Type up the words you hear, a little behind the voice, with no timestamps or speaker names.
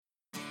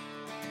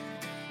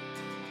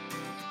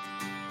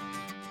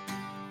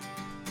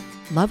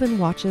Love and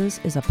Watches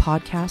is a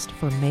podcast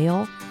for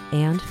male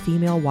and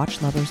female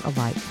watch lovers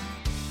alike.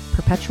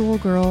 Perpetual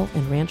Girl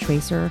and Ranch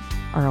Racer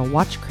are a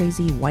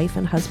watch-crazy wife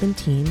and husband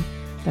team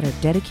that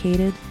are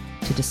dedicated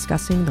to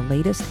discussing the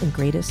latest and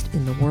greatest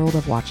in the world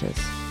of watches.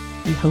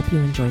 We hope you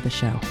enjoy the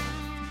show.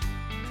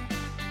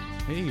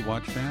 Hey,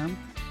 Watch fam.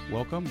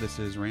 Welcome. This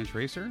is Ranch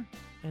Racer.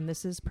 And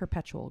this is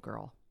Perpetual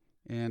Girl.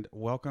 And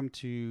welcome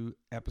to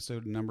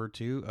episode number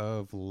 2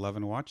 of Love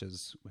and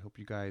Watches. We hope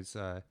you guys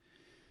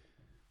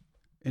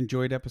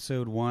enjoyed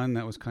episode 1.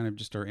 That was kind of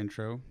just our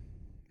intro,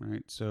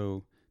 right?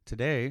 So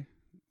today,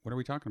 what are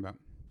we talking about?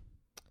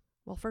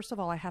 Well, first of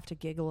all, I have to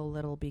giggle a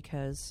little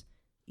because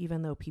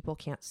even though people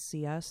can't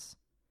see us,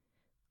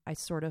 I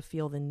sort of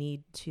feel the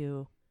need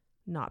to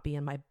not be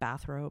in my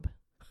bathrobe.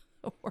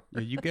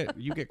 Yeah, you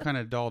get kind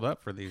of dolled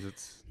up for these.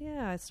 It's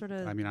sort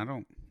of. I mean, I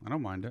don't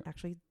mind it.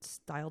 Actually,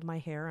 styled my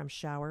hair. I'm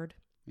showered.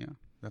 Yeah,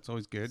 that's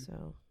always good.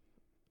 So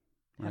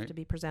have to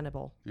be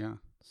presentable. Yeah.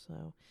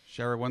 So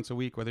shower once a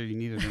week, whether you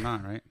need it or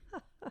not, right?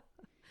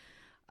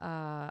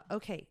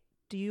 Okay.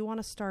 Do you want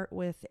to start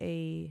with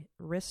a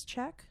wrist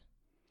check?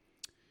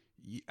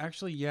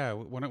 Actually, yeah.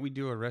 Why don't we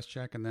do a wrist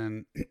check and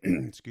then,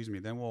 excuse me,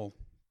 then we'll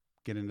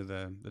get into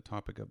the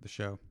topic of the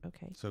show.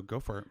 Okay. So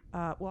go for it.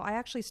 Well, I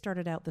actually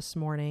started out this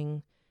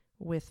morning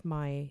with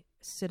my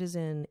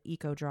Citizen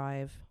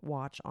EcoDrive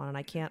watch on, and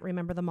I can't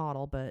remember the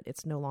model, but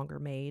it's no longer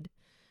made.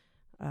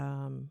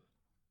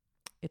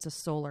 It's a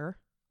solar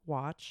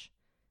watch,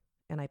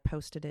 and I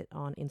posted it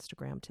on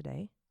Instagram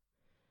today,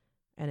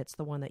 and it's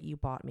the one that you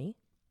bought me.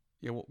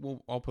 Yeah,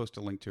 I'll post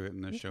a link to it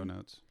in the show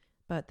notes.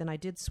 But then I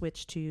did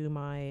switch to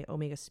my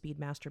Omega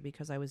Speedmaster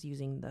because I was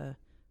using the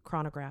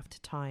chronograph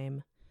to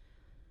time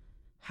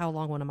how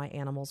long one of my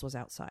animals was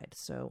outside.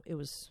 So it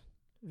was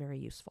very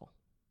useful.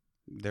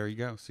 There you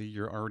go. See,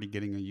 you're already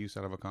getting a use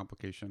out of a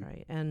complication.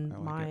 Right. And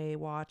my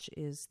watch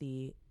is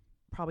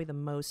probably the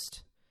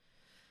most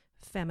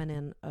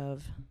feminine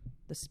of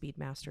the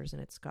Speedmasters,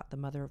 and it's got the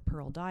mother of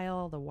pearl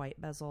dial, the white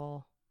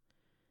bezel,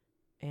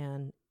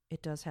 and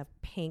it does have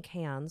pink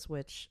hands,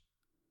 which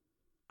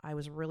I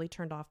was really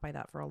turned off by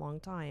that for a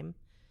long time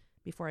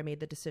before I made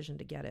the decision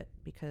to get it,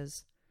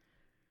 because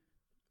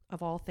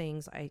of all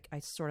things, I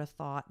sort of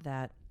thought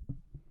that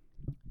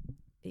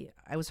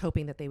I was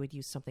hoping that they would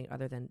use something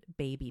other than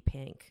baby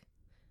pink,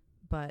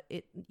 but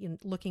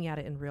looking at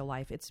it in real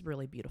life, it's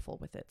really beautiful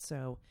with it.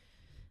 So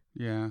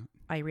yeah,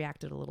 I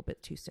reacted a little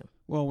bit too soon.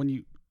 Well, when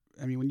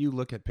you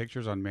look at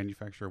pictures on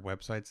manufacturer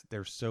websites,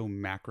 they're so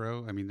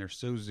macro. I mean, they're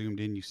so zoomed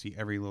in. You see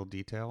every little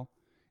detail.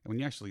 And when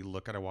you actually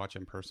look at a watch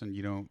in person,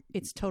 you don't.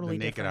 It's totally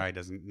the naked different. eye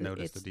doesn't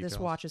notice the details. This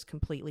watch is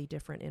completely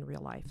different in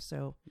real life.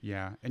 So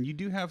yeah, and you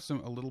do have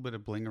a little bit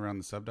of bling around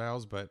the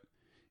subdials, but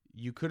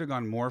you could have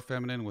gone more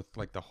feminine with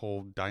like the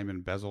whole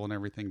diamond bezel and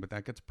everything. But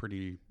that gets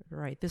pretty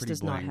right. This pretty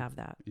does bling. not have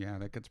that. Yeah,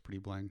 that gets pretty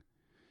bling.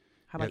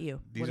 How about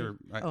you? These are.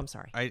 I'm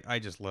sorry. I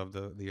just love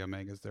the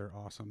Omegas. They're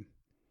awesome.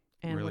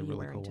 And really, what are you really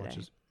wearing cool today?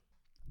 Watches.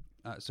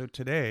 So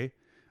today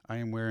I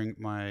am wearing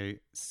my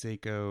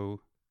Seiko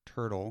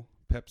Turtle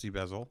Pepsi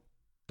bezel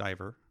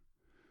diver.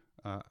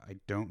 I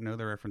don't know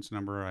the reference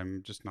number.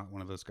 I'm just not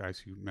one of those guys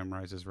who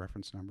memorizes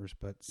reference numbers,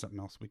 but something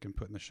else we can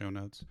put in the show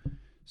notes.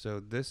 So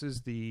this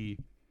is the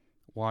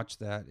watch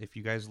that, if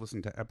you guys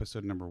listened to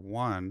episode number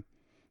 1,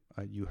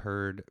 you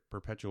heard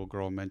Perpetual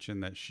Girl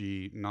mention that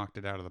she knocked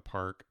it out of the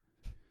park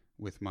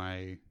with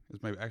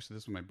this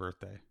was my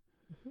birthday.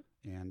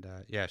 Mm-hmm. And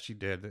yeah, she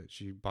did.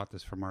 She bought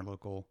this from our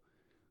local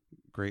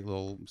great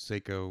little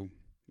Seiko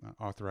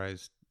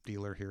authorized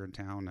dealer here in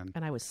town.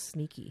 And I was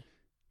sneaky.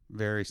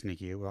 Very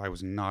sneaky. Well, I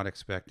was not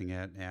expecting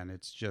it, and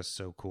it's just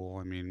so cool.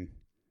 I mean,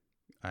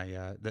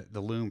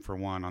 the lume for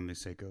one on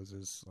these Seikos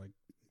is like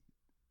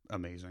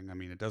amazing. I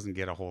mean, it doesn't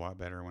get a whole lot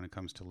better when it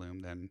comes to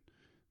lume than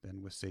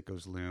with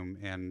Seiko's lume.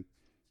 And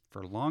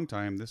for a long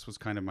time, this was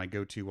kind of my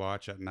go-to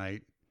watch at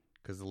night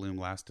because the lume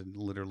lasted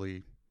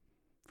literally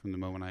from the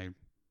moment I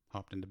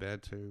hopped into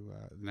bed to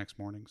the next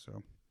morning.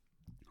 So,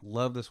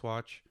 love this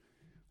watch.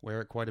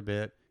 Wear it quite a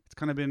bit. It's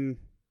kind of been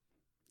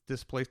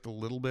displaced a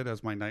little bit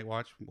as my night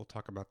watch. We'll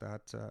talk about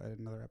that in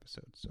another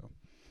episode. So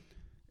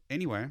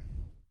anyway,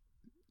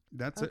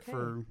 that's it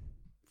for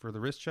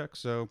the wrist check.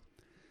 So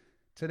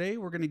today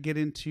we're going to get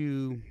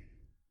into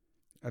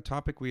a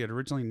topic we had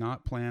originally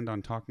not planned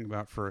on talking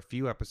about for a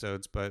few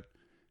episodes, but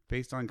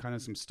based on kind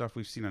of some stuff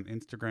we've seen on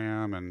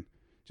Instagram and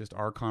just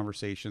our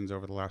conversations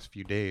over the last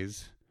few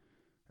days,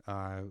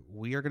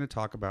 we are going to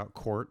talk about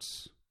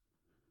quartz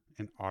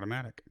and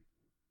automatic.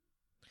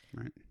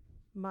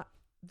 Right.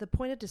 The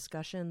point of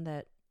discussion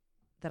that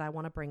I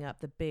want to bring up,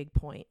 the big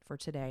point for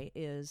today,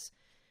 is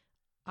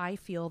I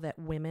feel that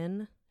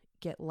women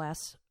get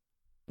less,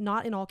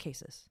 not in all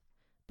cases,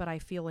 but I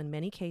feel in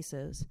many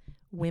cases,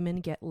 women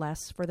get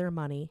less for their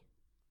money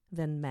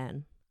than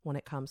men when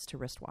it comes to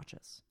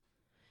wristwatches.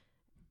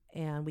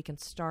 And we can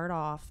start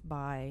off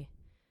by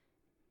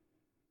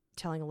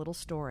telling a little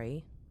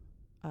story.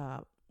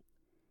 A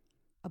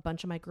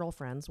bunch of my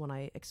girlfriends, when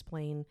I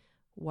explain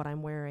what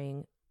I'm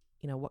wearing,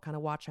 what kind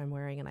of watch I'm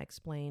wearing, and I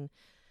explain,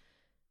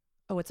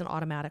 oh, it's an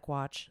automatic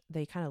watch,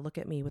 they kind of look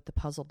at me with the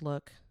puzzled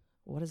look.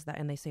 What is that?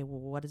 And they say, well,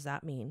 what does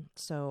that mean?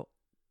 So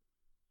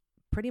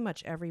pretty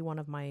much every one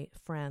of my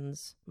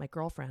friends, my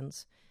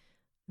girlfriends,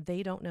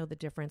 they don't know the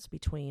difference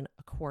between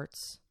a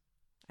quartz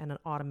and an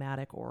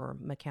automatic or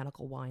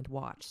mechanical wind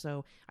watch.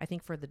 So I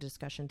think for the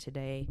discussion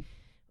today,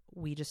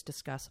 we just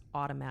discuss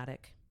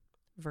automatic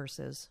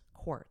versus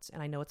quartz.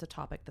 And I know it's a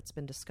topic that's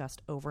been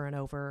discussed over and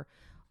over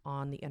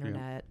on the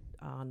internet,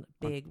 on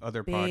big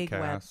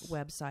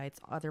websites,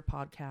 other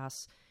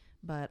podcasts.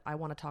 But I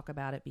want to talk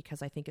about it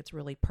because I think it's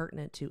really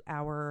pertinent to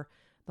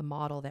the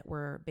model that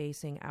we're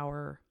basing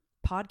our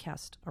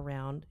podcast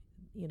around,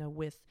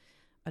 with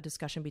a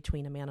discussion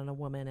between a man and a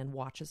woman and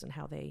watches and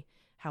how it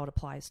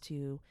applies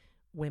to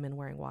women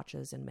wearing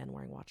watches and men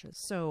wearing watches.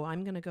 So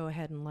I'm going to go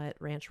ahead and let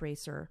Ranch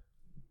Racer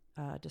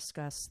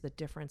discuss the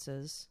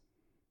differences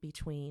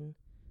between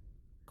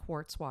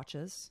quartz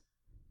watches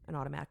and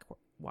automatic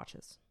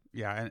watches.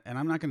 Yeah, and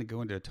I'm not going to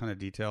go into a ton of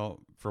detail.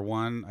 For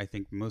one, I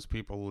think most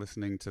people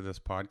listening to this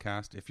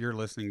podcast, if you're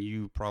listening,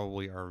 you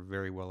probably are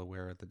very well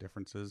aware of the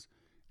differences.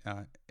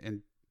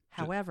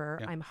 However,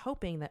 I'm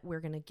hoping that we're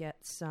going to get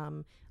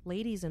some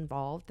ladies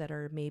involved that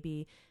are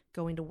maybe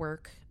going to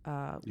work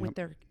with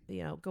their,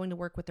 going to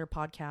work with their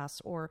podcasts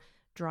or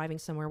driving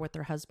somewhere with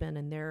their husband,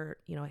 and they're,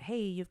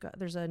 hey,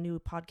 there's a new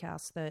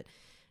podcast that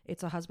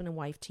it's a husband and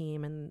wife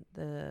team, and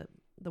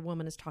the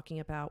woman is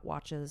talking about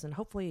watches, and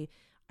hopefully,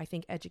 I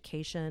think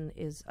education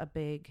is a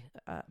big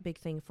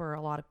thing for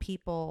a lot of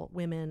people,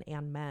 women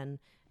and men,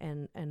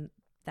 and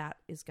that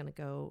is going to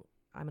go.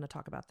 I'm going to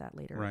talk about that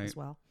later as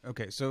well.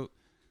 Okay, so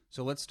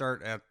let's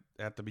start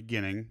at the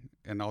beginning,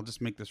 and I'll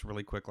just make this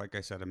really quick. Like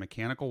I said, a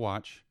mechanical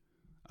watch,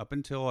 up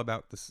until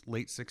about the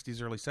late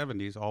 60s, early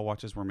 70s, all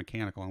watches were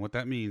mechanical. And what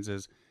that means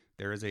is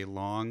there is a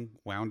long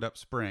wound up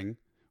spring,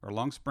 or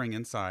long spring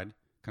inside,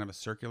 kind of a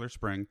circular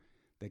spring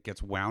that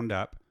gets wound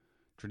up.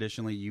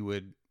 Traditionally, you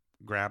would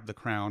grab the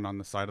crown on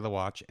the side of the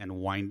watch and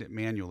wind it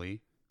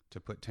manually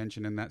to put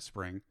tension in that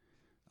spring.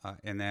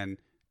 And then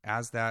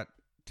as that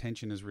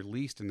tension is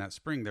released in that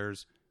spring,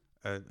 there's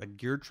a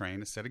gear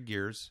train, a set of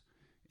gears,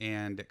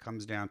 and it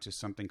comes down to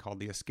something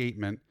called the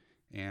escapement.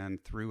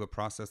 And through a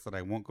process that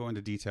I won't go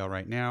into detail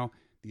right now,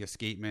 the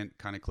escapement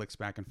kind of clicks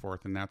back and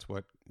forth, and that's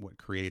what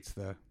creates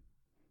the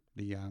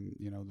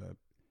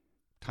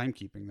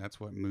timekeeping. That's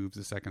what moves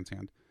the seconds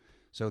hand.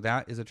 So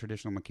that is a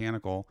traditional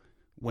mechanical.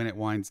 When it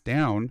winds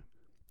down,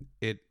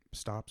 it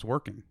stops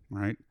working,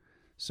 right?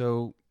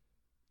 So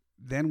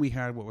then we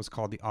had what was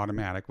called the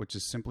automatic, which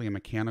is simply a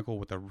mechanical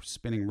with a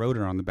spinning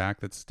rotor on the back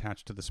that's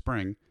attached to the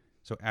spring.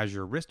 So as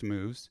your wrist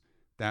moves,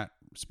 that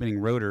spinning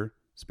rotor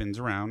spins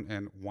around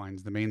and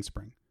winds the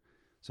mainspring.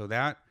 So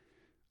that,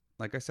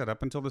 like I said,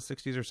 up until the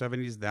 60s or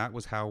 70s, that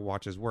was how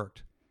watches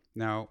worked.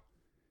 Now,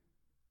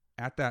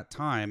 at that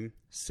time,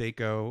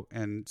 Seiko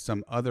and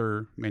some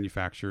other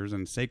manufacturers,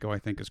 and Seiko I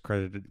think is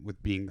credited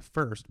with being the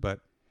first,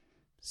 but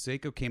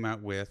Seiko came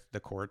out with the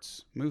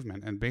quartz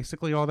movement. And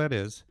basically all that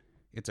is,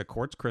 it's a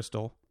quartz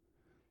crystal,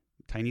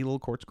 tiny little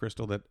quartz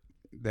crystal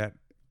that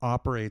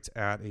operates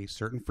at a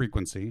certain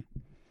frequency.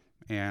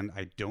 And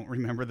I don't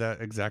remember the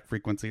exact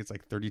frequency. It's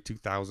like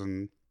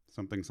 32,000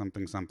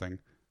 something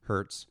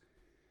hertz.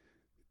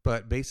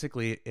 But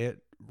basically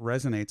it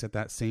resonates at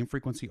that same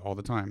frequency all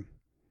the time.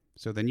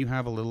 So then you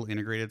have a little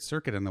integrated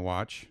circuit in the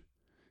watch,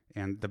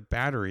 and the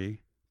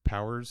battery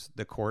powers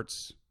the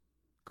quartz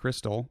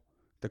crystal.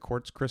 The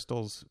quartz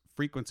crystal's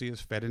frequency is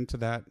fed into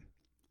that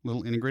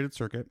little integrated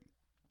circuit.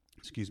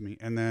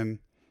 And then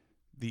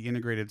the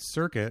integrated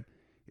circuit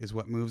is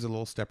what moves a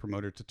little stepper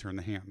motor to turn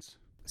the hands.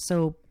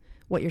 So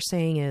what you're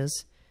saying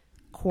is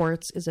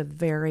quartz is a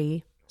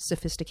very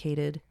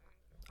sophisticated,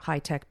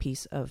 high-tech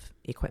piece of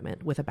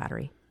equipment with a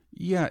battery.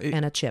 Yeah.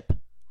 And a chip.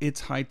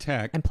 It's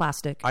high-tech. And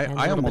plastic and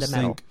I a little bit of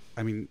metal. Think,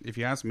 I mean, if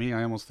you ask me,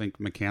 I almost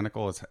think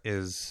mechanical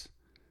is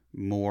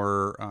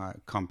more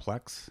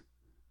complex.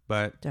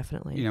 But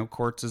definitely,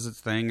 quartz is its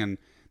thing, and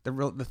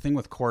the thing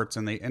with quartz,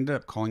 and they ended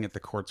up calling it the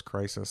quartz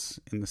crisis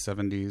in the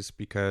 70s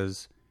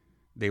because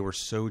they were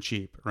so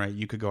cheap, right?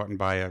 You could go out and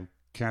buy a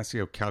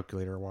Casio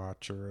calculator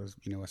watch or a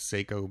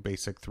Seiko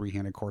basic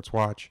 3-handed quartz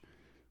watch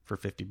for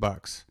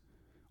 $50,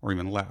 or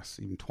even less,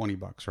 even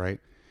 $20, right?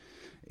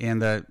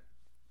 And the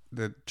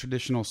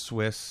traditional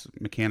Swiss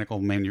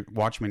mechanical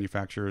watch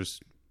manufacturers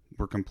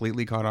were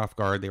completely caught off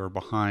guard. They were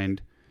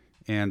behind.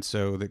 And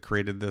so that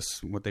created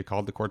this, what they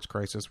called the quartz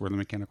crisis, where the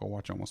mechanical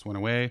watch almost went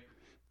away.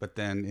 But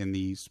then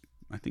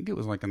I think it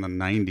was like in the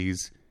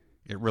 90s,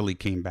 it really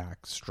came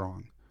back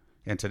strong.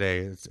 And today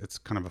it's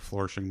kind of a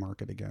flourishing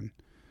market again.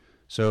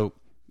 So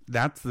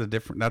that's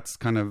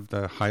kind of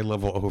the high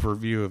level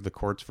overview of the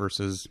quartz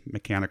versus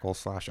mechanical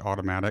 /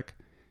 automatic.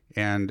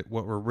 And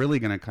what we're really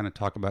going to kind of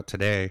talk about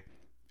today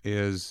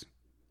is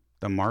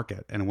the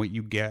market and what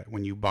you get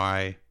when you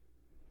buy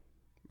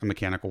a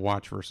mechanical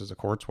watch versus a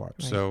quartz watch.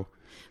 Right.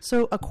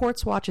 So a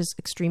quartz watch is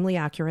extremely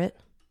accurate.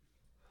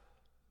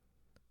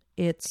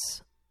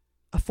 It's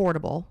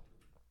affordable.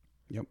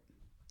 Yep.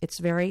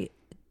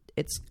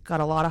 It's got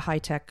a lot of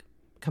high-tech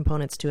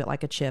components to it,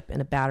 like a chip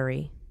and a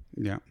battery.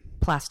 Yeah.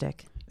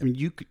 Plastic. I mean,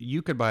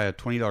 you could buy a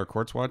 $20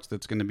 quartz watch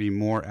that's going to be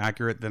more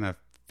accurate than a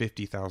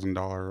 $50,000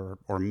 or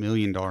 $1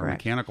 million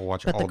mechanical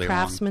watch but all day long. But the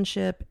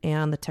craftsmanship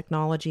and the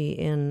technology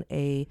in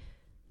a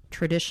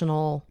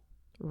traditional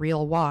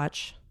real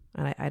watch,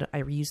 and I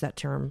use that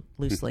term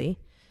loosely,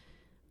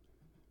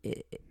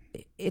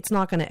 it's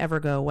not going to ever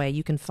go away.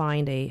 You can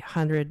find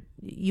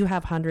you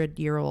have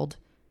 100-year-old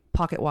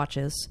pocket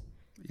watches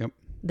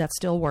that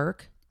still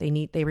work.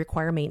 They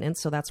require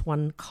maintenance, so that's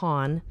one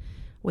con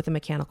with the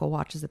mechanical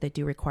watches, that they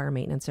do require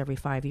maintenance every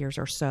 5 years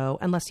or so,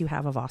 unless you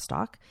have a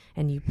Vostok,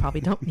 and you probably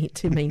don't need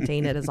to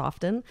maintain it as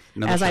often.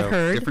 I've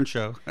heard. Different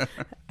show.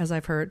 As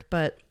I've heard.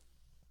 But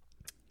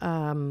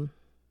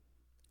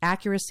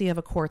accuracy of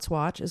a quartz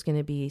watch is going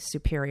to be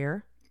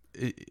superior.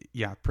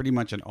 Yeah, pretty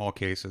much in all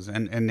cases.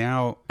 And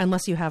now...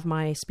 Unless you have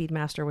my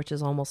Speedmaster, which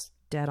is almost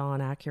dead on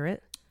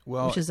accurate,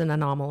 which is an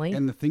anomaly.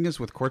 And the thing is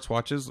with quartz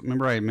watches,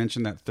 remember I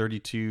mentioned that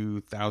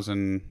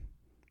 32,000...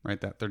 right,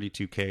 that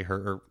 32K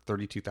or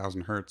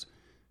 32,000 hertz.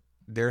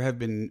 There have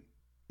been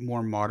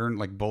more modern,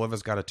 like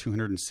Bulova's got a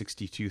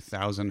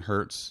 262,000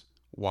 hertz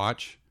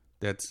watch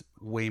that's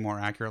way more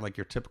accurate. Like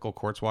your typical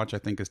quartz watch, I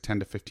think, is 10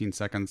 to 15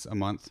 seconds a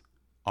month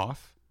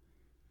off.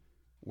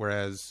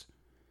 Whereas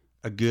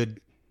a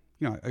good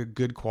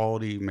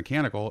quality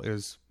mechanical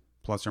is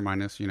plus or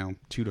minus, 2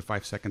 to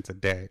 5 seconds a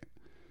day.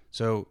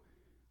 So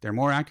they're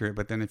more accurate.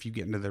 But then if you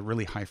get into the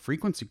really high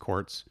frequency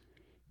quartz,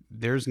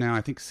 there's now,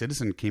 I think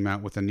Citizen came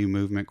out with a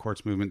new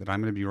quartz movement that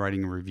I'm going to be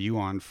writing a review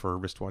on for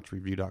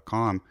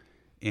wristwatchreview.com.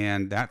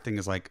 And that thing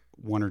is like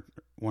 1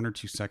 or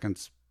 2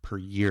 seconds per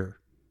year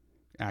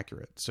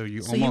accurate. So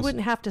you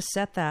wouldn't have to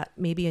set that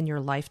maybe in your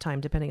lifetime,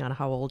 depending on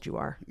how old you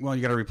are. Well,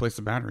 you got to replace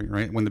the battery,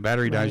 right? When the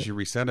battery dies, you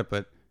reset it.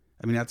 But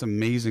I mean, that's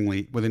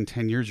amazingly, within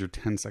 10 years, you're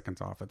 10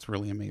 seconds off. It's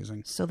really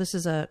amazing. So this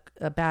is a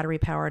battery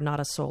powered, not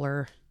a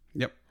solar.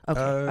 Yep.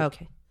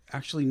 Okay.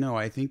 Actually, no,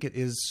 I think it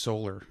is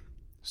solar.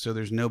 So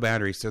there's no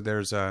battery. So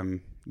there's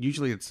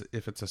usually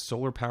if it's a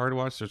solar powered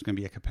watch, there's going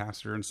to be a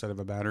capacitor instead of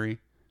a battery.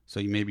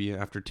 So maybe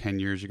after 10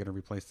 years, you got to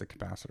replace the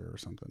capacitor or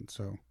something.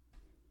 So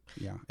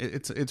yeah,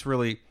 it's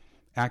really,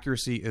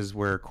 accuracy is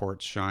where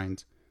quartz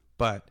shines.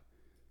 But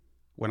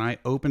when I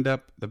opened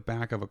up the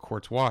back of a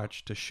quartz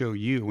watch to show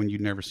you when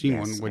you'd never seen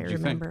one, what did you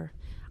think?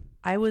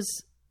 I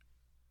was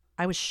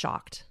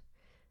shocked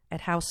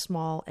at how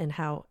small and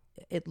how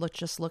it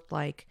looked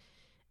like.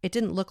 It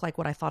didn't look like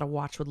what I thought a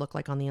watch would look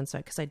like on the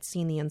inside, because I'd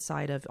seen the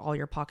inside of all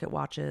your pocket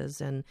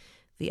watches, and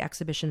the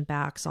exhibition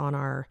backs on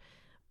our,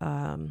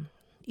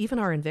 even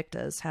our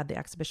Invictas had the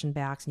exhibition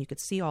backs, and you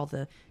could see all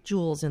the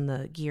jewels in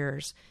the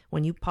gears.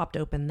 When you popped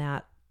open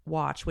that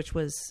watch, which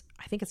was,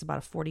 I think it's about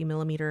a 40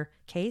 millimeter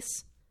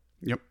case.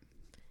 Yep.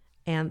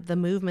 And the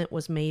movement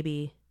was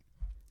maybe...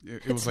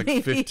 It was like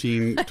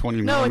 15,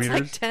 20 no, millimeters. No,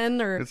 it's like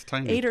 10 or it's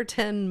tiny. 8 or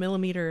 10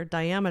 millimeter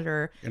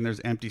diameter. And there's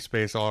empty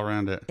space all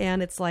around it.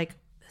 And it's like,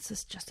 this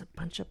is just a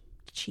bunch of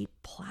cheap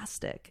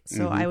plastic.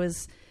 So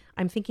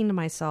I'm thinking to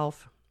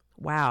myself,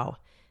 wow,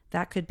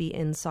 that could be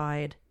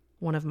inside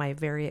one of my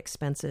very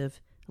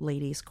expensive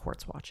ladies'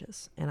 quartz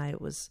watches. And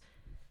it was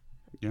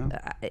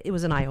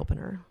an eye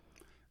opener.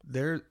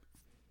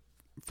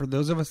 For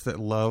those of us that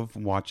love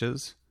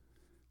watches,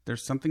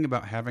 there's something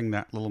about having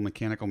that little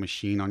mechanical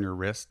machine on your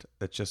wrist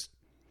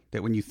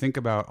that when you think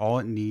about, all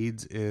it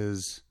needs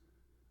is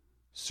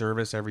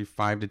service every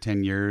 5 to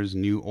 10 years,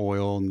 new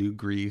oil, new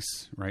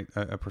grease, right?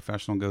 A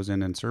professional goes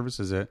in and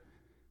services it.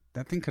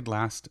 That thing could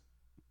last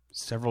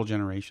several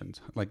generations,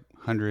 like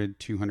 100,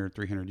 200,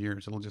 300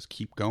 years. It'll just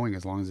keep going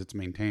as long as it's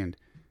maintained.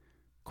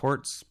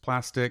 Quartz,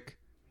 plastic,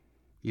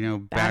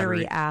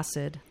 battery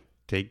acid.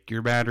 Take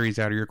your batteries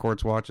out of your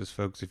quartz watches,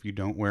 folks, if you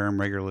don't wear them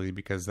regularly,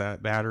 because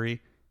that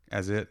battery,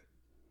 as it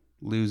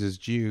loses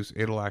juice,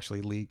 it'll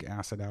actually leak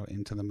acid out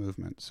into the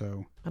movement.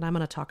 So, and I'm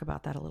going to talk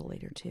about that a little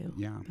later too.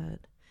 Yeah. But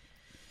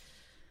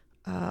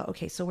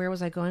okay, so where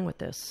was I going with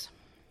this?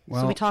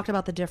 Well, so we talked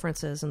about the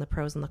differences and the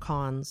pros and the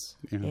cons,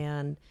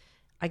 and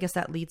I guess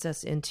that leads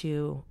us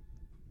into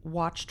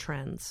watch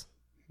trends.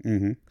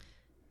 Mm-hmm.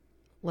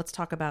 Let's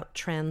talk about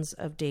trends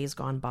of days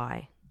gone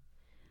by.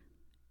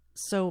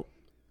 So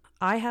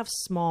I have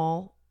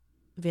small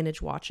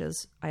vintage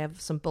watches. I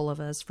have some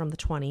Bulovas from the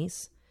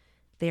 20s.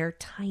 They're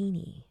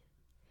tiny,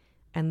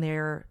 and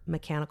they're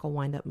mechanical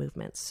wind-up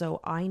movements.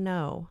 So I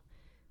know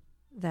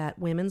that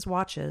women's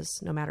watches,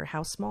 no matter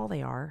how small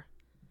they are,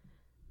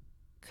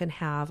 can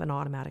have an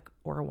automatic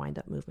or a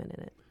wind-up movement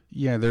in it.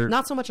 Yeah, they're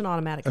not so much an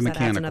automatic, because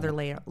that adds another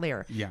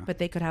layer. Yeah, but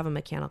they could have a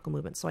mechanical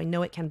movement. So I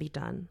know it can be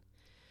done.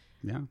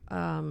 Yeah,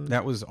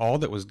 that was all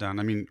that was done.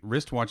 I mean,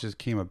 wristwatches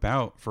came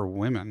about for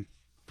women,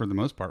 for the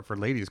most part, for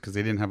ladies, because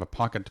they didn't have a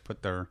pocket to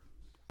put their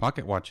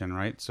pocket watch in,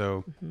 right?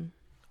 So,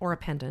 or a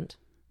pendant.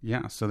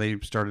 Yeah, so they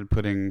started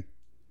putting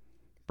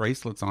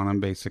bracelets on them,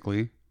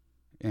 basically,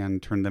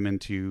 and turned them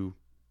into,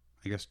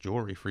 I guess,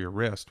 jewelry for your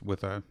wrist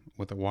with a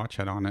watch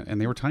head on it,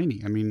 and they were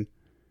tiny. I mean,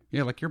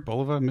 yeah, like your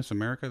Bulova Miss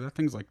America, that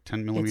thing's like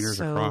 10 millimeters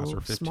across, or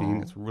 15.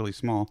 Small. It's really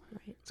small.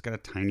 Right. It's got a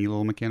tiny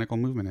little mechanical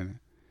movement in it.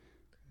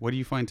 What do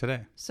you find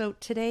today? So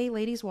today,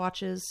 ladies'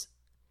 watches,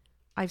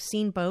 I've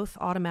seen both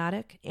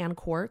automatic and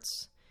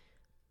quartz.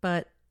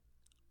 But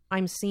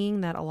I'm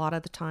seeing that a lot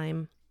of the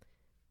time,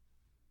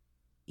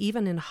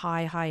 even in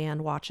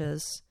high-end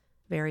watches,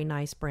 very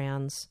nice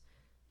brands,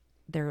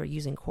 they're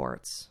using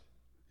quartz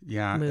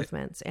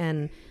movements.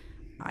 And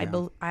I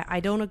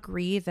don't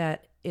agree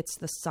that it's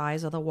the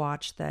size of the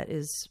watch that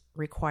is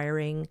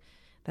requiring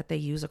that they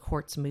use a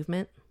quartz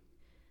movement,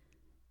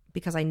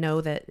 because I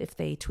know that if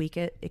they tweak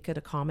it, it could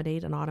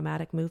accommodate an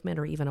automatic movement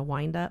or even a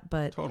wind up.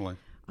 But Totally.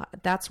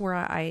 That's where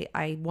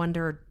I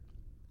wonder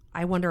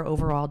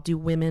overall, do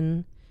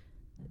women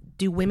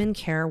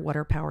care what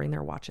are powering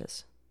their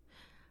watches?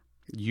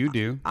 You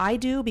do. I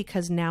do,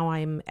 because now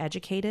I'm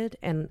educated,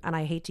 and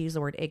I hate to use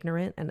the word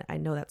ignorant, and I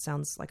know that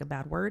sounds like a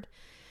bad word,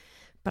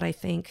 but I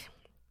think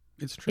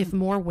it's true. If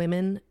more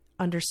women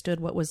understood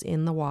what was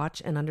in the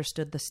watch and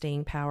understood the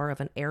staying power of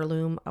an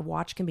heirloom, a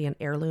watch can be an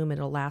heirloom and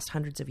it'll last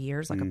hundreds of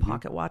years, like a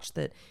pocket watch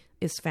that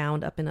is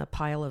found up in a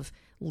pile of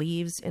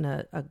leaves in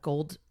a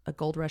gold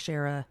rush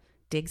era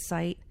dig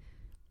site.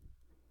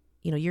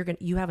 You know,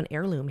 you have an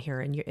heirloom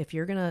here, and if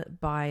you're gonna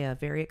buy a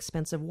very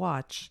expensive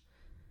watch,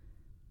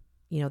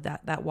 you know,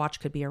 that watch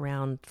could be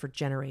around for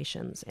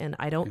generations. And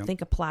I don't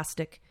think a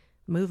plastic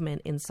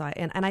movement inside,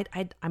 and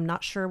I'm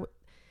not sure.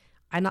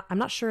 I'm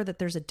not sure that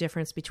there's a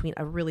difference between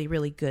a really,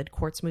 really good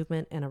quartz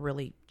movement and a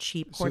really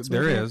cheap quartz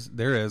movement.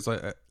 There is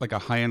like a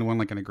high-end one,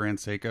 like in a Grand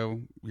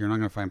Seiko. You're not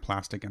going to find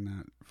plastic in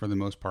that for the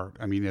most part.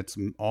 I mean, it's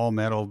all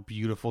metal,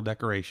 beautiful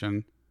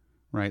decoration,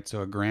 right?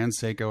 So a Grand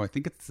Seiko, I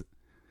think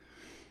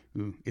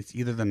it's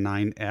either the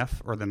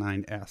 9F or the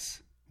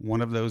 9S.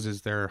 One of those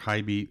is their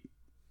high beat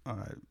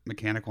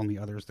mechanical, and the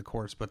other is the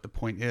quartz. But the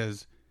point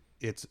is,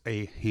 it's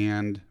a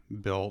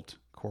hand-built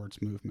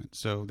quartz movement.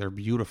 So they're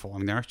beautiful. I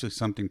mean, they're actually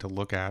something to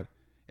look at.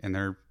 And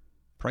they're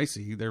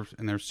pricey.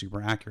 They're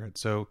super accurate.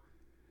 So,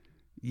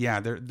 yeah,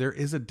 there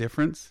is a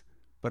difference.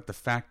 But the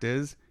fact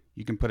is,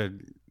 you can put a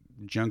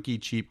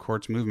junky, cheap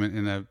quartz movement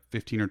in a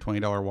 $15 or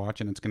 $20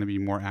 watch, and it's going to be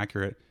more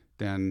accurate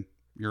than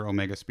your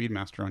Omega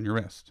Speedmaster on your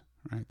wrist.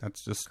 Right?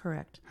 That's just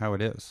correct how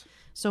it is.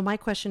 So my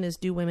question is: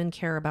 do women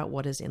care about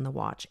what is in the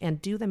watch, and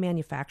do the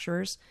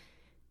manufacturers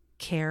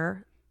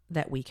care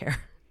that we care?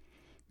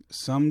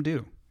 Some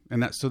do,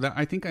 and that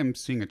I think I'm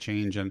seeing a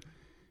change. And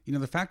you know,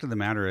 the fact of the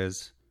matter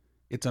is,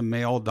 it's a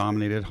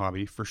male-dominated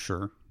hobby for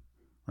sure,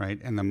 right?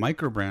 And the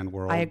microbrand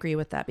world... I agree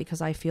with that, because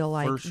I feel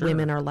like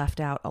women are left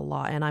out a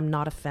lot. And I'm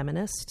not a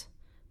feminist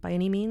by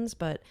any means,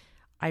 but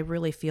I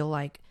really feel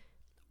like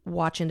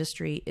watch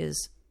industry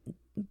is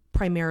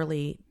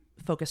primarily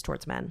focused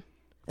towards men.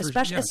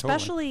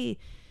 Especially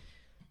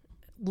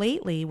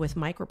lately with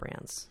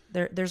microbrands.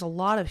 There's a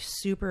lot of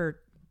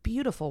super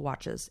beautiful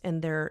watches,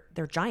 and they're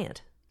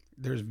giant.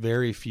 There's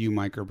very few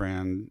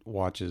microbrand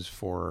watches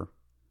for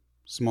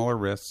smaller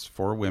wrists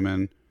for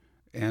women.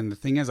 And the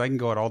thing is, I can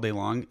go out all day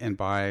long and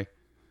buy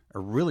a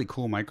really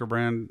cool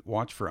microbrand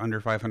watch for under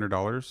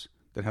 $500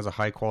 that has a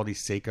high quality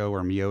Seiko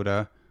or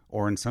Miyota,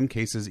 or in some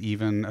cases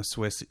even a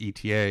Swiss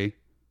ETA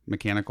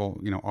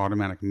mechanical, you know,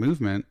 automatic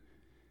movement.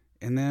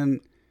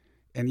 And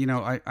you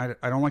know, I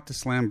don't like to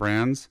slam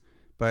brands,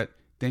 but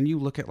then you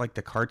look at like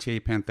the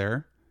Cartier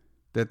Panthère,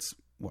 that's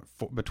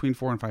between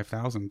 $4,000 and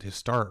 $5,000 to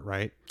start,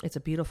 right? It's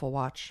a beautiful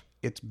watch.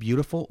 It's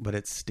beautiful, but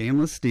it's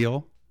stainless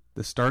steel.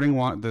 The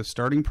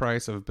starting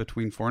price of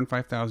between $4,000 and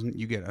 $5,000,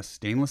 you get a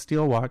stainless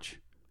steel watch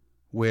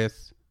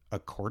with a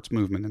quartz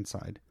movement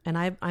inside. And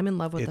I'm in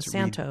love with the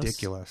Santos. It's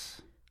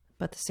ridiculous.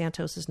 But the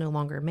Santos is no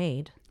longer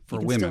made for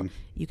women.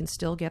 You can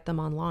still get them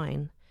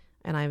online,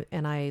 and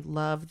I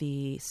love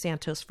the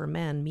Santos for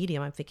men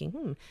medium. I'm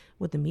thinking,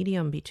 would the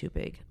medium be too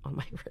big on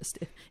my wrist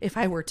if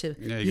I were to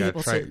be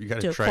able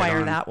to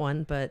acquire that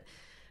one? But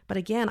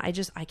again,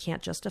 I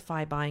can't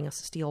justify buying a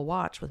steel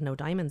watch with no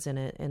diamonds in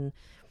it. And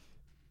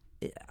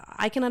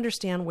I can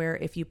understand where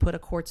if you put a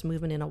quartz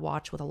movement in a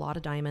watch with a lot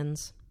of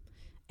diamonds,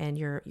 and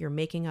you're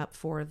making up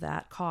for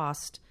that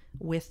cost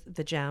with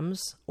the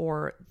gems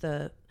or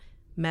the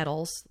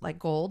metals like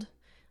gold.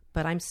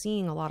 But I'm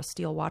seeing a lot of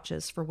steel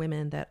watches for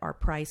women that are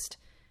priced.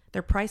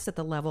 They're priced at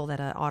the level that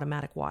an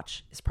automatic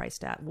watch is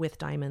priced at with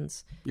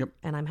diamonds. Yep.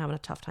 And I'm having a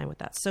tough time with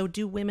that. So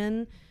do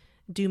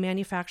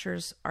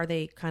manufacturers, are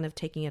they kind of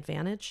taking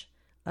advantage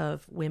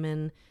of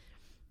women,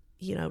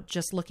 you know,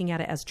 just looking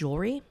at it as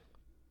jewelry?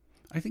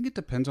 I think it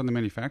depends on the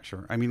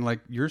manufacturer. I mean, like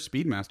your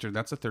Speedmaster,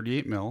 that's a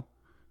 38 mil,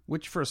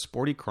 which for a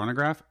sporty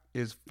chronograph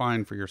is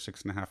fine for your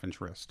 6.5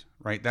 inch wrist,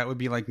 right? That would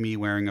be like me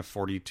wearing a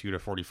 42 to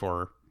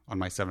 44 on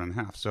my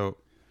 7.5. So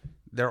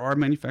there are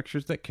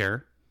manufacturers that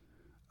care.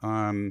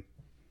 You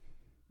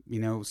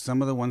know,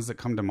 some of the ones that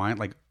come to mind,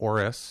 like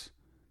Oris,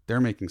 they're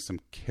making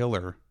some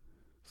killer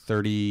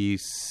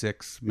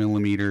 36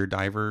 millimeter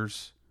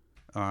divers.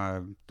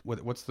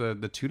 What's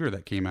the Tudor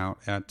that came out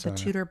at the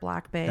Tudor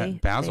Black Bay?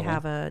 At Basel. They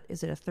have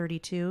is it a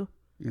 32?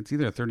 It's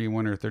either a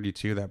 31 or a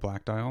 32. That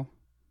black dial,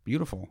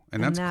 beautiful,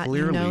 and that's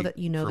clearly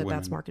you know that women.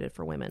 That's marketed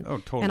for women. Oh,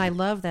 totally. And I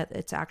love that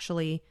it's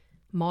actually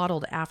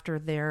modeled after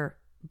their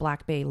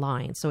Black Bay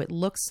line, so it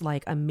looks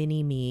like a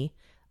mini me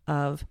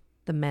of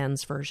the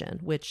men's version,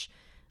 which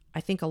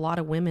I think a lot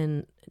of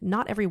women,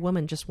 not every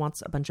woman just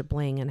wants a bunch of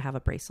bling and have a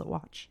bracelet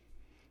watch.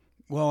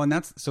 Well, and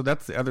that's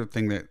the other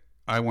thing that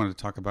I wanted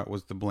to talk about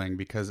was the bling,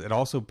 because it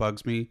also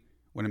bugs me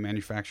when a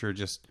manufacturer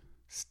just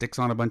sticks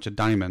on a bunch of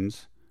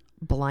diamonds,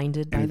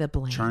 blinded by the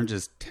bling,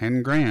 charges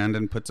 $10,000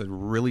 and puts a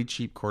really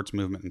cheap quartz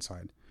movement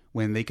inside,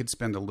 when they could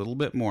spend a little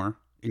bit more,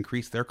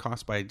 increase their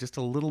cost by just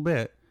a little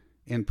bit,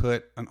 and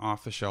put an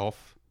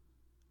off-the-shelf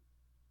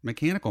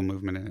mechanical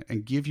movement in it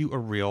and give you a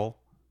real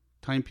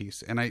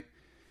timepiece. And I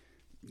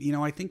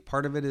think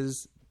part of it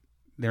is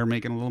they're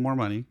making a little more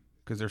money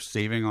because they're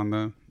saving on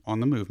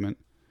the movement.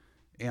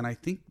 And I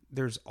think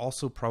there's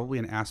also probably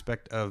an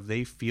aspect of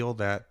they feel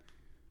that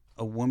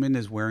a woman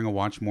is wearing a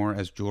watch more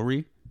as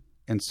jewelry.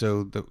 And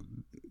so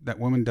that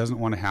woman doesn't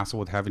want to hassle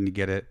with having to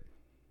get it,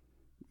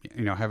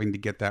 having to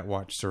get that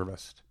watch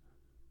serviced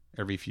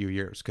every few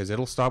years, because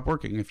it'll stop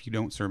working if you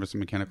don't service a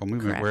mechanical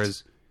movement. Correct.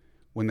 Whereas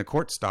when the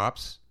quartz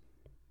stops,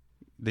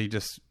 they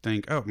just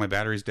think, oh, my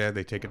battery's dead.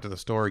 They take it to the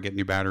store, get a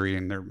new battery,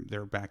 and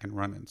they're back and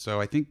running.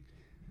 So I think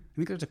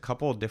there's a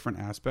couple of different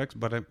aspects,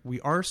 but we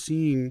are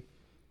seeing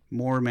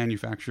more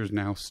manufacturers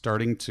now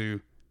starting to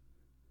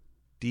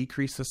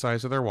decrease the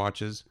size of their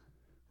watches,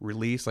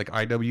 release, like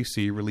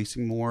IWC,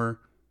 releasing more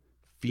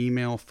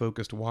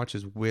female-focused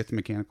watches with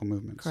mechanical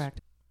movements.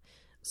 Correct.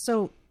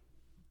 So,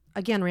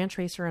 again, Ranch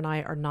Racer and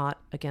I are not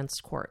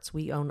against quartz.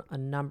 We own a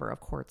number of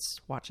quartz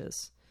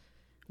watches.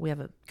 We have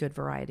a good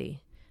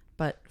variety.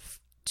 But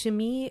to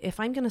me, if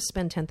I'm going to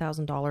spend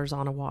 $10,000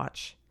 on a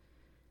watch,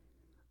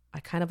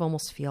 I kind of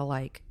almost feel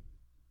like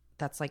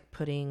that's like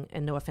putting,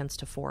 and no offense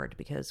to Ford,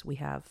 because we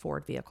have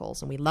Ford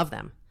vehicles and we love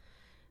them,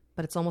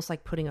 but it's almost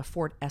like putting a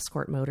Ford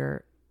Escort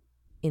motor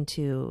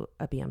into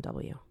a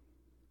BMW.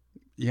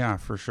 Yeah,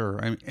 for sure.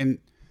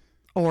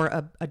 Or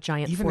a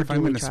giant even Ford if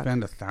I'm going to truck.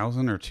 spend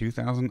 $1,000 or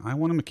 $2,000, I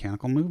want a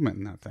mechanical movement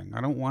in that thing.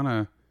 I don't want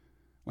to,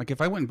 like, if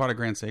I went and bought a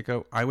Grand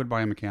Seiko, I would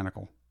buy a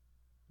mechanical.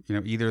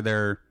 Either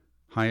their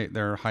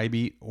high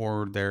beat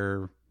or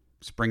their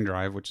spring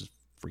drive, which is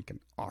freaking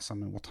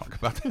awesome, and we'll talk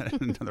about that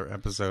in another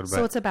episode.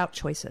 So it's about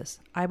choices.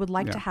 I would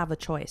like to have a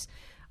choice.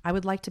 I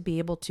would like to be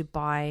able to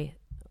buy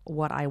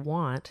what I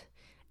want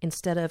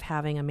instead of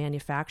having a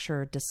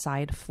manufacturer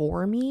decide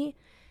for me,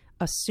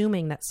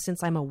 assuming that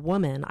since I'm a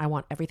woman, I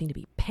want everything to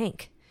be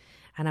pink,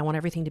 and I want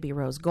everything to be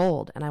rose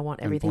gold, and I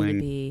want everything to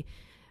be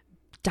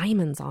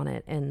diamonds on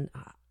it. And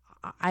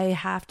I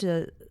have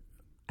to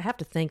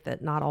think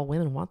that not all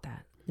women want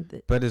that.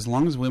 But as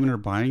long as women are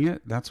buying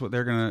it, that's what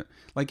they're gonna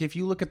like. If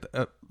you look at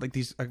like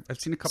these, I've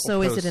seen a couple.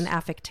 So posts. Is it an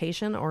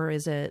affectation or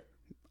is it?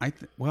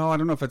 Well, I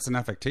don't know if it's an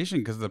affectation,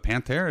 because the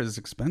Panthère is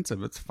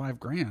expensive. It's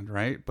 $5,000,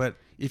 right? But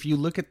if you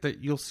look at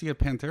you'll see a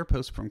Panthère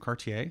post from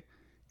Cartier,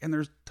 and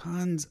there's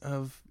tons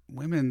of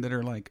women that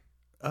are like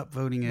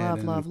upvoting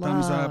it,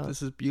 thumbs up.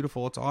 This is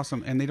beautiful. It's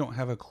awesome, and they don't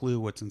have a clue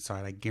what's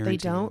inside. I guarantee they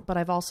don't. But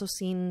I've also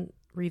seen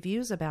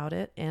reviews about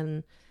it,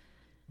 and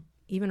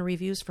even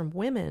reviews from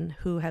women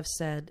who have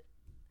said,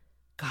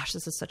 gosh,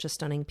 this is such a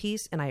stunning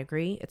piece. And I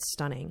agree, it's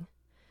stunning.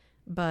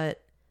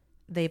 But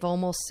they've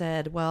almost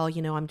said, well,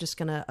 I'm just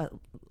going to,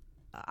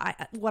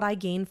 what I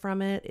gain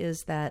from it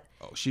is that.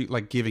 Oh, she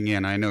like giving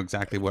in. I know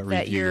exactly what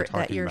review you're talking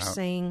about. That you're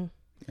saying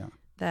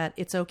that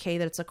it's okay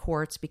that it's a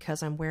quartz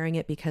because I'm wearing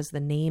it because the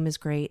name is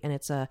great and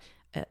it's a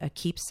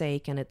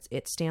keepsake and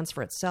it stands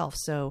for itself.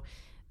 So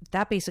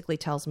that basically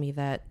tells me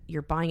that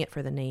you're buying it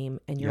for the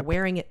name and you're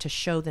wearing it to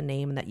show the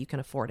name and that you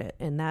can afford it.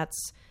 And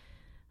that's,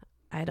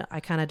 I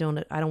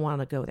don't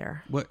want to go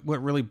there. What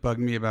really bugged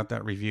me about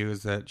that review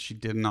is that she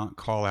did not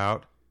call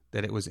out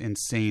that it was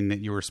insane that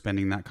you were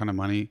spending that kind of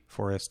money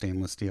for a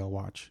stainless steel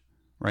watch,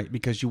 right?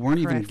 Because you weren't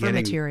even getting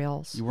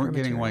materials. You weren't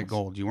getting white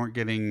gold. You weren't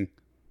getting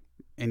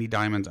any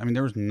diamonds. I mean,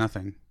 there was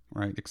nothing,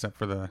 right, except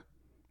for the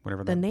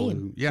name.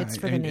 Blue. Yeah, it's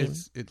for the name.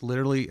 It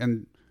literally,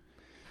 and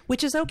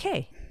which is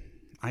okay.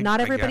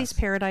 Not everybody's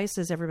paradise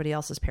is everybody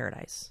else's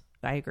paradise.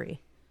 I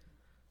agree.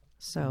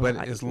 So,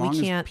 but as long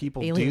as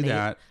people do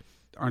that,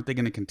 aren't they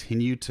going to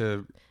continue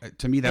to?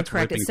 To me, that's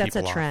correct. Ripping it sets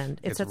a people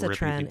trend. Off. It sets a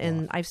trend,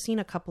 and I've seen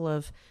a couple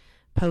of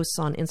posts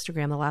on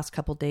Instagram the last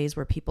couple of days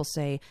where people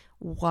say,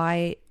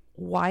 "Why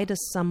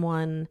does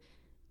someone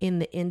in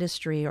the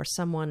industry or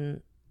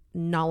someone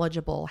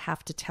knowledgeable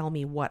have to tell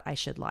me what I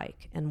should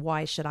like, and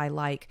why should I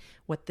like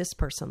what this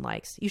person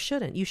likes?" You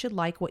shouldn't. You should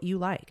like what you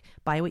like.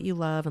 Buy what you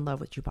love and love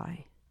what you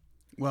buy.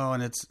 Well,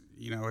 and it's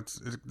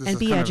and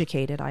be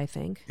educated. I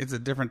think it's a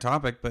different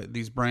topic, but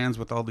these brands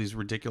with all these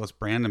ridiculous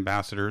brand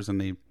ambassadors,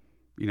 and they,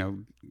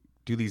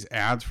 do these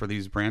ads for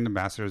these brand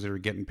ambassadors that are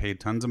getting paid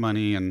tons of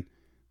money and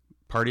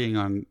partying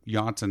on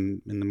yachts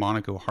in the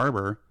Monaco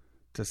harbor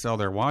to sell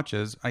their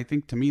watches. I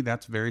think to me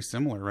that's very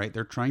similar, right?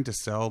 They're trying to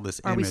sell this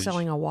image. Are we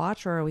selling a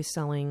watch or are we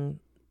selling?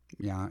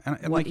 Yeah,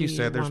 and like you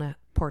said, there's want to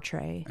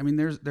portray. I mean,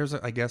 there's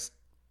I guess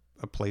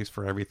a place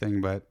for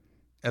everything, but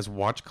as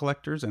watch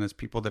collectors and as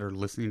people that are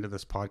listening to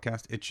this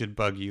podcast, it should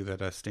bug you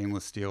that a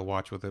stainless steel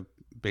watch with a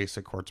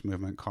basic quartz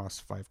movement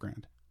costs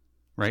 $5,000,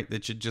 right?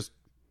 That should just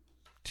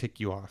tick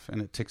you off,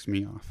 and it ticks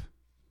me off.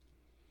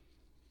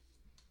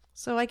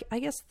 So I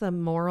guess the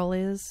moral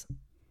is,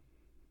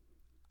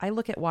 I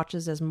look at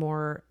watches as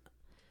more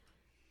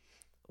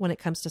when it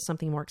comes to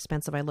something more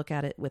expensive, I look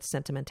at it with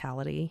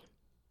sentimentality.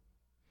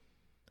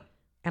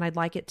 And I'd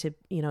like it to,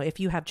 you know, if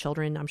you have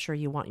children, I'm sure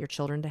you want your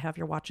children to have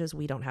your watches.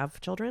 We don't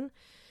have children,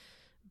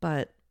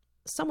 but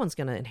someone's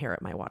going to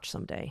inherit my watch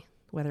someday,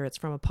 whether it's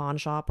from a pawn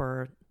shop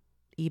or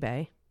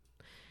eBay.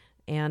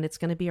 And it's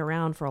going to be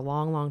around for a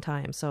long, long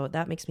time. So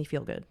that makes me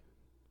feel good.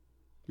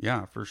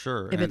 Yeah, for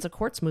sure. If it's a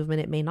quartz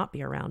movement, it may not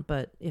be around,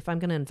 but if I'm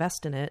going to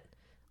invest in it,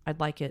 I'd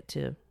like it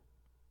to,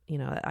 you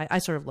know, I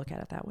sort of look at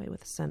it that way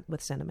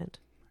with sentiment.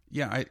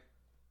 Yeah,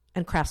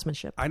 and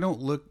craftsmanship. I don't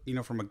look, you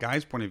know, from a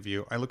guy's point of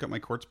view, I look at my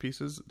quartz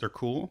pieces. They're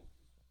cool,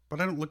 but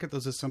I don't look at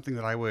those as something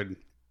that I would,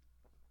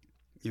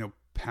 you know,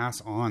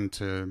 pass on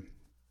to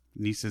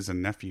nieces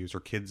and nephews or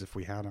kids if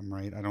we had them,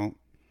 right?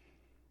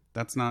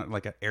 That's not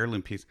like an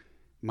heirloom piece.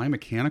 My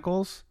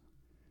mechanicals,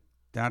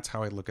 that's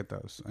how I look at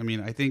those. I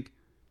mean, I think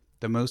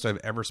the most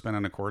I've ever spent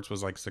on a quartz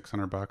was like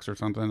 $600 or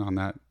something on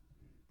that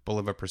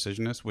Bulova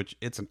Precisionist, which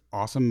it's an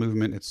awesome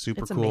movement. It's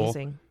super cool.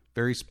 Amazing.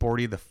 Very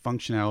sporty. The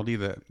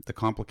functionality, the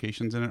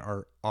complications in it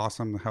are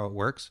awesome, how it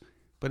works,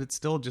 but it's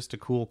still just a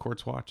cool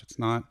quartz watch. It's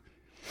not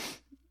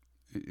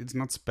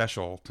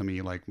special to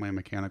me like my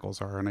mechanicals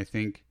are. And I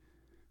think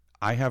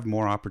I have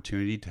more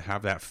opportunity to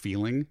have that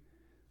feeling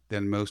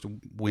than most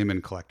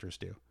women collectors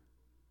do.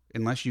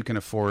 Unless you can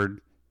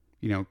afford,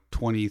 you know,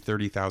 $20,000,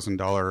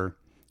 $30,000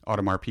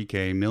 Audemars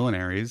Piguet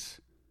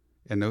Millenaries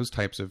and those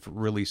types of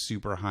really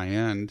super high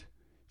end.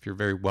 If you're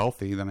very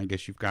wealthy, then I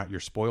guess you're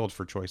spoiled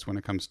for choice when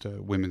it comes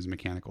to women's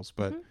mechanicals.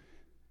 But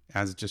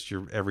as just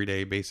your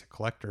everyday basic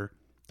collector,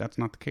 that's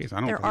not the case.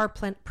 There are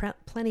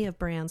plenty of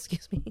brands,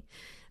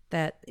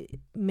 that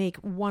make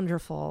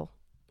wonderful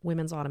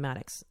women's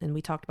automatics. And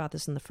we talked about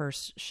this in the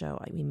first show.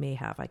 We may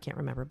have, I can't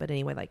remember. But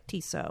anyway, like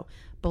Tissot,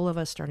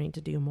 Bulova starting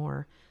to do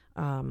more.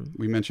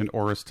 We mentioned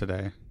Oris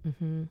today.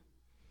 Mm-hmm.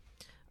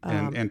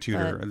 And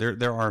Tudor.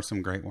 There are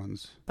some great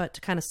ones. But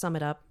to kind of sum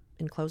it up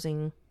in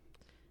closing,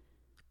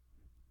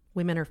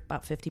 women are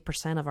about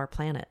 50% of our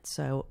planet.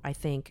 So I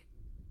think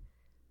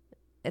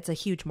it's a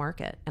huge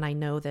market. And I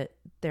know that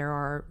there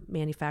are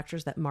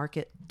manufacturers that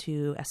market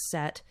to a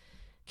set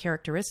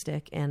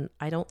characteristic, and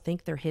I don't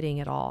think they're hitting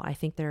it all. I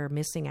think they're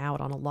missing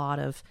out on a lot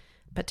of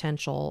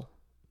potential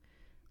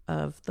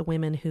of the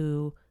women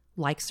who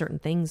like certain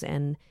things,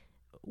 and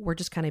we're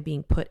just kind of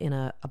being put in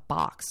a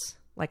box.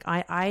 Like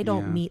I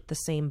don't meet the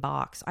same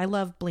box. I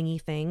love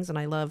blingy things and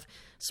I love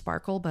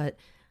sparkle, but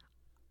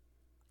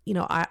you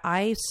know,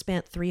 I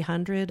spent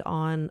 $300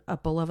 on a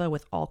Bulova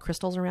with all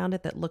crystals around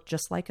it that looked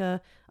just like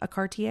a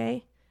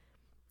Cartier,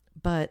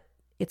 but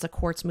it's a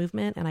quartz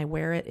movement, and I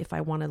wear it if I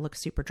want to look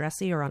super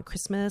dressy or on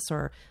Christmas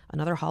or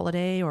another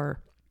holiday,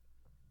 or,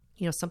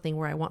 you know, something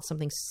where I want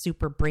something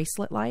super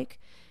bracelet-like.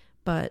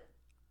 But,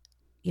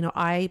 you know,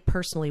 I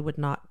personally would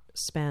not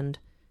spend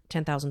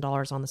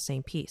 $10,000 on the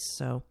same piece.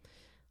 So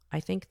I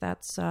think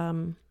that's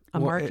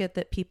market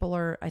that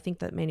I think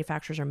that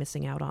manufacturers are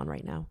missing out on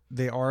right now.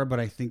 They are, but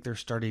I think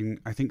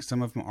I think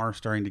some of them are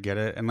starting to get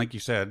it. And like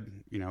you said,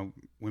 you know,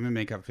 women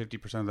make up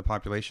 50% of the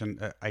population.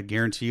 I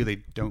guarantee you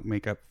they don't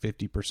make up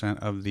 50%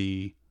 of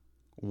the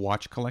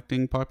watch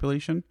collecting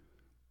population,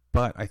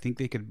 but I think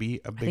they could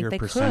be a bigger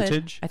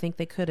percentage. I think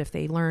they could if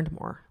they learned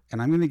more.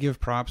 And I'm going to give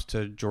props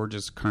to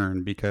Georges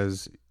Kern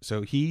because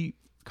he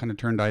kind of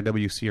turned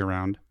IWC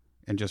around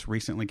and just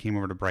recently came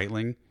over to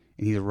Breitling,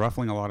 and he's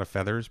ruffling a lot of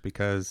feathers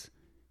because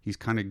he's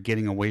kind of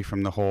getting away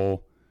from the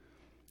whole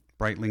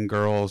Breitling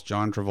girls,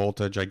 John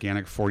Travolta,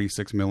 gigantic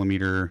 46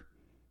 millimeter,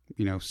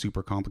 you know,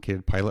 super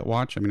complicated pilot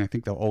watch. I mean, I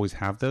think they'll always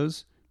have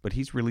those, but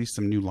he's released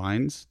some new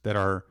lines that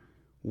are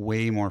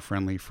way more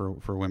friendly for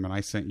women.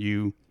 I sent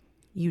you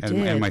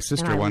and my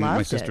sister one.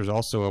 My sister's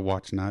also a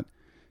watch nut.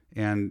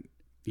 And,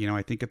 you know,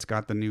 I think it's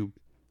got I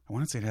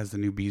want to say it has the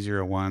new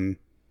B01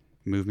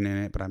 movement in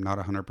it, but I'm not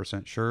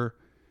 100% sure.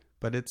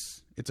 But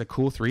it's a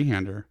cool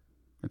three-hander.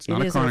 It's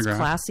not a chronograph. It's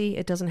classy.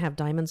 It doesn't have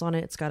diamonds on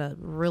it. It's got a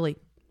really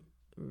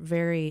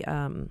very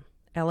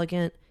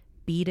elegant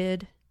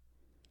beaded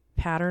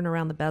pattern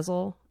around the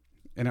bezel.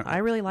 And I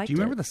really liked it. Do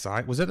you remember the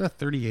size? Was it a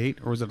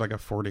 38 or was it like a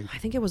 40? I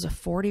think it was a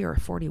 40 or a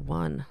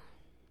 41.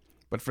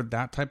 But for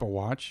that type of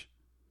watch,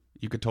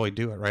 you could totally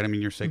do it, right? I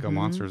mean, your Seiko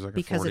Monster is like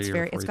a 40 or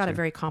 42. It's got a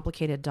very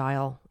complicated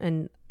dial,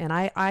 and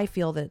I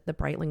feel that the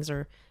Breitlings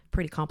are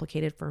pretty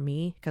complicated for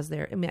me because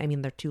they're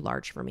too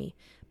large for me.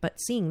 But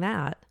seeing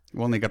that,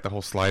 well, and they got the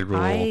whole slide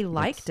rule. I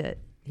liked it.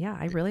 Yeah,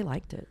 I really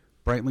liked it.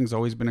 Breitling's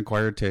always been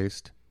acquired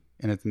taste,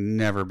 and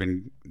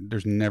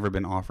there's never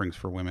been offerings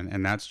for women,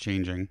 and that's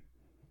changing.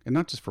 And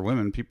not just for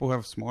women, people who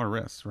have smaller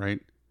wrists, right?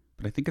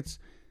 But I think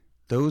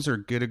those are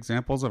good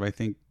examples of, I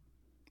think,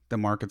 the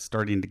market's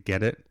starting to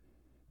get it.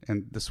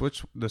 And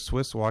the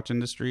Swiss watch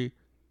industry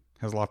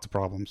has lots of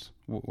problems.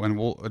 And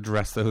we'll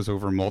address those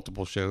over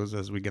multiple shows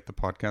as we get the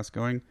podcast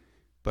going.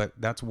 But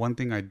that's one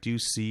thing I do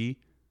see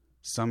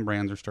some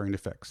brands are starting to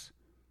fix.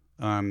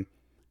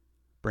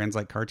 Brands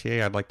like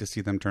Cartier, I'd like to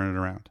see them turn it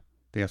around.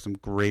 They have some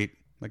great,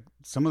 like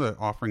some of the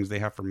offerings they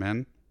have for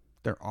men,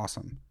 they're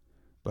awesome.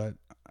 But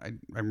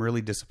I'm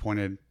really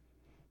disappointed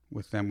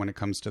with them when it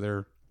comes to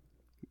their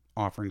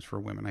offerings for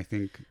women. I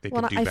think they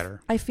could do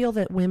better. I feel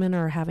that women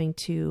are having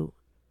to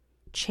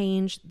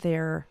change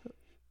their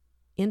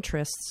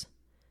interests,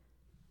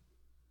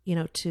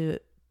 to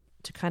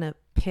kind of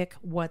pick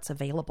what's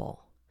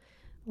available.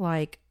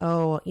 Like,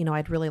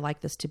 I'd really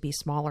like this to be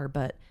smaller,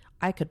 but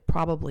I could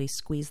probably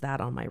squeeze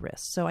that on my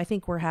wrist. So I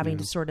think we're having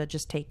to sort of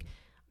just take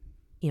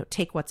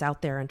what's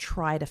out there and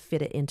try to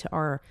fit it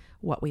into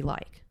what we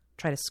like.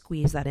 Try to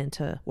squeeze that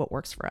into what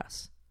works for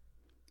us.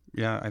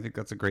 Yeah, I think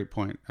that's a great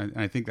point.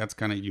 I think that's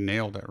kind of, you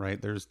nailed it,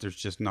 right? There's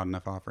just not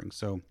enough offerings.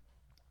 So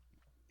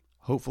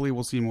hopefully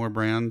we'll see more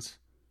brands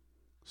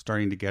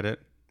starting to get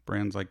it.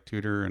 Brands like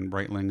Tudor and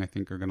Breitling, I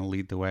think, are going to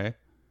lead the way,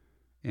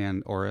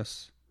 and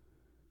Oris.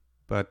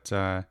 But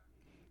I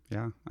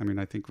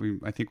think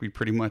we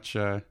pretty much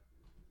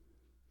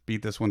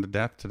beat this one to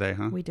death today,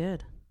 huh? We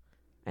did.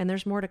 And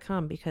there's more to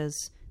come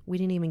because we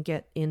didn't even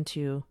get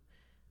into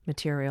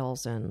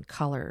materials and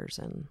colors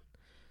and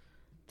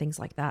things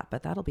like that.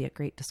 But that'll be a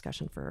great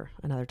discussion for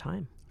another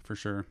time. For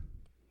sure.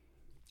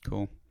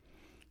 Cool.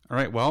 All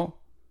right. Well,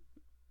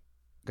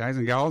 guys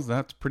and gals,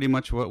 that's pretty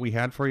much what we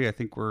had for you. I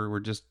think we're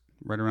just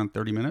right around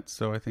 30 minutes.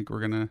 So I think we're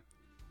going to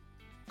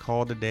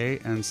call it a day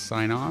and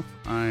sign off.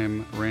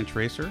 I'm Ranch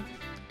Racer.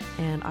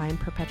 And I'm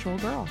Perpetual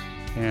Girl.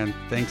 And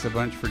thanks a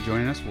bunch for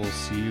joining us. We'll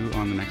see you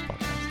on the next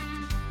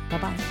podcast.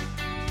 Bye-bye.